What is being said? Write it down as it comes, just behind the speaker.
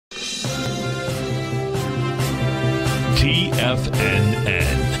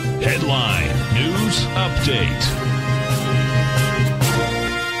TFNN. Headline News Update.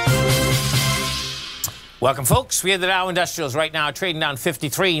 Welcome, folks. We have the Dow Industrials right now trading down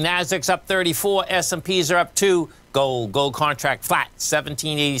 53. Nasdaq's up 34. S&Ps are up 2. Gold contract flat,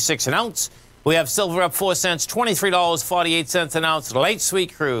 $17.86 an ounce. We have silver up 4 cents, $23.48 an ounce. Light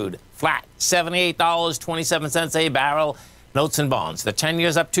sweet crude flat, $78.27 a barrel. Notes and bonds. The 10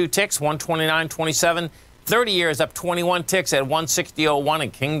 years up 2 ticks, 129.27. 30 years up 21 ticks at 160.01.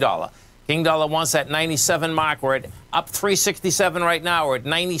 And King Dollar. King Dollar wants that 97 mark. We're at up 367 right now. We're at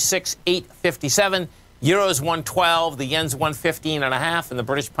 96.857. Euro's 112. The yen's 115.5, and the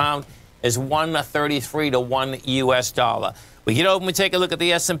British pound is 133 to 1 U.S. dollar. We get over and we take a look at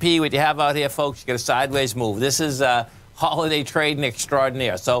the S&P. What you have out here, folks, you get a sideways move. This is holiday trading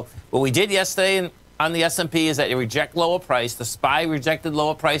extraordinaire. So what we did yesterday on the S&P is that you reject lower price. The SPY rejected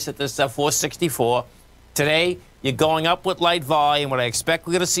lower price at this 464. Today, you're going up with light volume. What I expect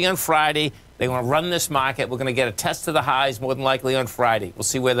we're going to see on Friday, they're going to run this market. We're going to get a test of the highs more than likely on Friday. We'll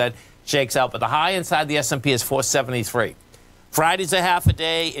see where that shakes out. But the high inside the S&P is 473. Friday's a half a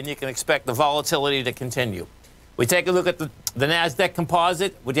day, and you can expect the volatility to continue. We take a look at the NASDAQ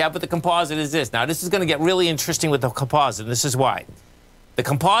composite. What you have with the composite is this. Now, this is going to get really interesting with the composite, and this is why. The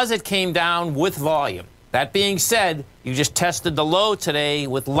composite came down with volume. That being said, you just tested the low today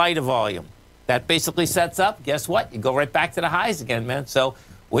with lighter volume. That basically sets up, guess what? You go right back to the highs again, man. So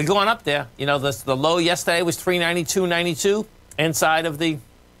we're going up there. You know, the low yesterday was 392.92 inside of the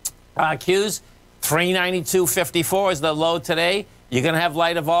Qs. 392.54 is the low today. You're going to have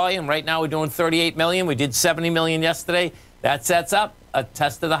lighter volume. Right now we're doing 38 million. We did 70 million yesterday. That sets up a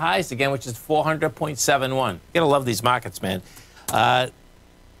test of the highs again, which is 400.71. You're going to love these markets, man.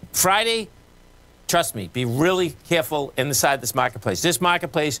 Friday, trust me, be really careful inside this marketplace. This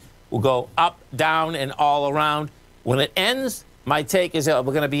marketplace will go up, down, and all around. When it ends, my take is that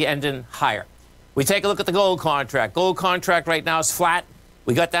we're going to be ending higher. We take a look at the gold contract. Gold contract right now is flat.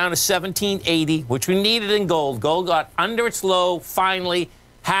 We got down to 1780, which we needed in gold. Gold got under its low, finally,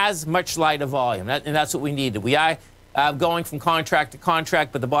 has much lighter volume, and that's what we needed. We are going from contract to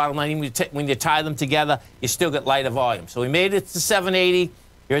contract, but the bottom line, when you tie them together, you still get lighter volume. So we made it to 780.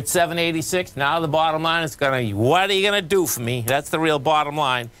 You're at 786. Now the bottom line is going to be, what are you going to do for me? That's the real bottom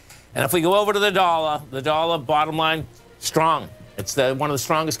line. And if we go over to the dollar bottom line, strong. It's one of the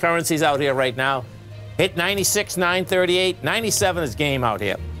strongest currencies out here right now. Hit 96, 938. 97 is game out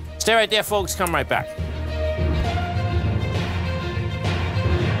here. Stay right there, folks. Come right back.